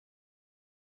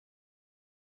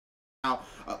Now,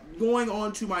 going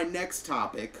on to my next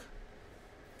topic,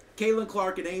 Caitlin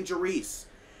Clark and Angel Reese.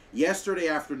 Yesterday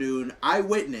afternoon, I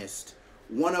witnessed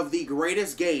one of the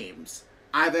greatest games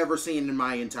I've ever seen in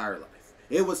my entire life.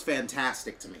 It was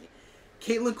fantastic to me.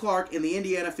 Caitlin Clark in the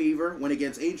Indiana Fever went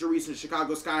against Angel Reese in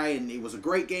Chicago Sky, and it was a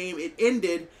great game. It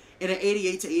ended in an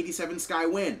 88-87 Sky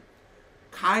win.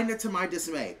 Kinda to my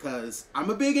dismay, because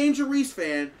I'm a big Angel Reese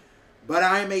fan, but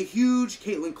I am a huge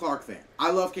Caitlin Clark fan.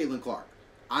 I love Caitlin Clark.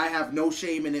 I have no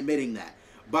shame in admitting that.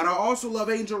 But I also love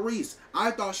Angel Reese.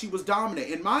 I thought she was dominant.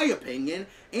 In my opinion,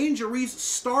 Angel Reese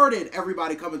started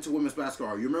everybody coming to women's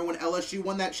basketball. You remember when LSU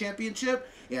won that championship?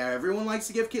 Yeah, everyone likes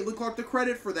to give Caitlin Clark the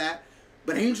credit for that.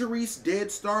 But Angel Reese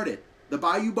did start it. The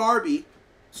Bayou Barbie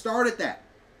started that.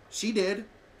 She did.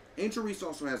 Angel Reese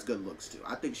also has good looks, too.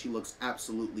 I think she looks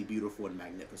absolutely beautiful and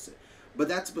magnificent. But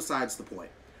that's besides the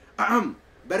point.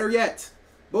 Better yet,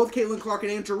 both Caitlin Clark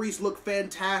and Angel Reese look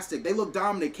fantastic. They look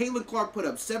dominant. Caitlin Clark put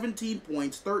up 17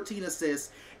 points, 13 assists,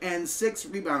 and 6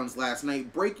 rebounds last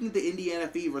night, breaking the Indiana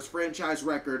Fever's franchise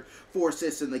record for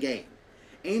assists in the game.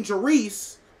 Angel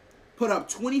Reese put up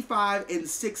 25 and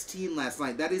 16 last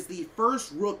night. That is the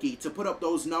first rookie to put up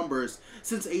those numbers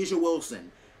since A'ja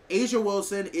Wilson. A'ja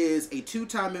Wilson is a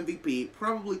 2-time MVP,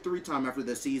 probably 3-time after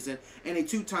this season, and a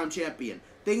 2-time champion.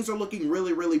 Things are looking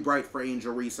really, really bright for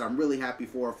Angel Reese. I'm really happy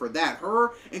for her for that.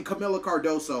 Her and Camila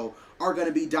Cardoso are going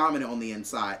to be dominant on the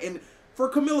inside. And for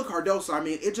Camila Cardoso, I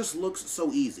mean, it just looks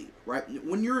so easy, right?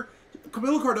 Camila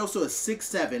Cardoso is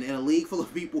 6'7" in a league full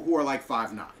of people who are like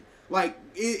 5'9". Like,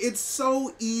 it's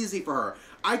so easy for her.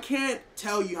 I can't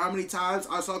tell you how many times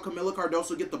I saw Camila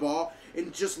Cardoso get the ball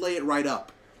and just lay it right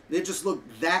up. It just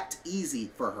looked that easy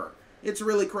for her. It's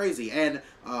really crazy. And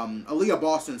Aaliyah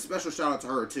Boston, special shout out to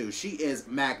her too. She is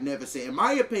magnificent. In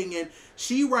my opinion,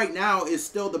 she right now is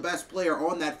still the best player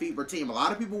on that Fever team. A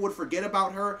lot of people would forget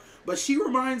about her, but she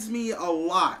reminds me a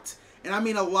lot. And I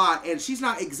mean a lot. And she's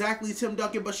not exactly Tim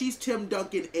Duncan, but she's Tim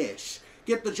Duncan-ish.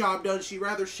 Get the job done. She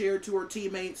rather shared to her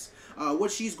teammates.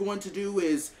 What she's going to do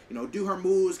is, do her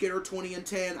moves, get her 20 and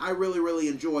 10. I really, really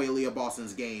enjoy Aaliyah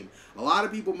Boston's game. A lot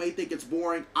of people may think it's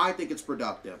boring. I think it's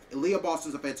productive. Aaliyah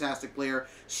Boston's a fantastic player.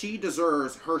 She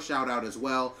deserves her shout out as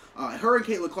well. Her and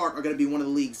Caitlin Clark are going to be one of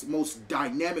the league's most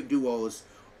dynamic duos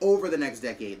over the next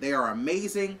decade. They are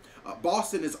amazing.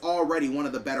 Boston is already one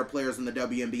of the better players in the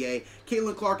WNBA.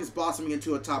 Caitlin Clark is blossoming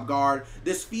into a top guard.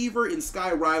 This Fever and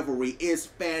Sky rivalry is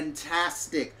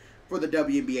fantastic for the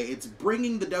WNBA. It's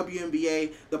bringing the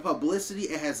WNBA the publicity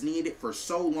it has needed for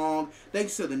so long,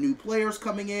 thanks to the new players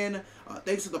coming in,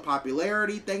 thanks to the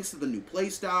popularity, thanks to the new play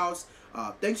styles,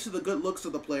 thanks to the good looks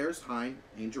of the players. Hi,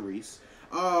 Angel Reese.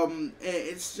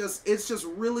 It's just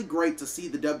really great to see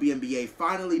the WNBA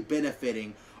finally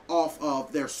benefiting off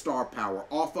of their star power,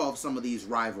 off of some of these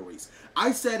rivalries.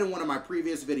 I said in one of my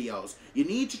previous videos, you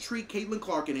need to treat Caitlin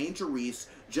Clark and Angel Reese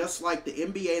just like the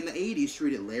NBA in the 80s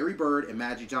treated Larry Bird and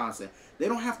Magic Johnson. They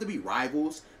don't have to be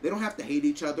rivals. They don't have to hate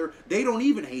each other. They don't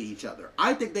even hate each other.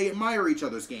 I think they admire each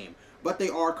other's game, but they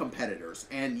are competitors,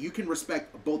 and you can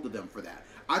respect both of them for that.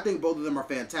 I think both of them are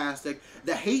fantastic.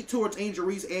 The hate towards Angel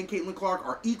Reese and Caitlin Clark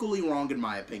are equally wrong in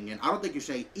my opinion. I don't think you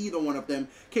should hate either one of them.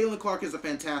 Caitlin Clark is a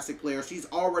fantastic player. She's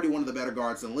already one of the better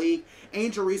guards in the league.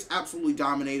 Angel Reese absolutely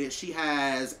dominated. She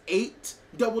has 8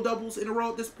 double-doubles in a row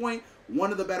at this point.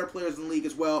 One of the better players in the league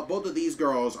as well. Both of these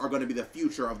girls are going to be the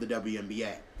future of the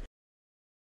WNBA.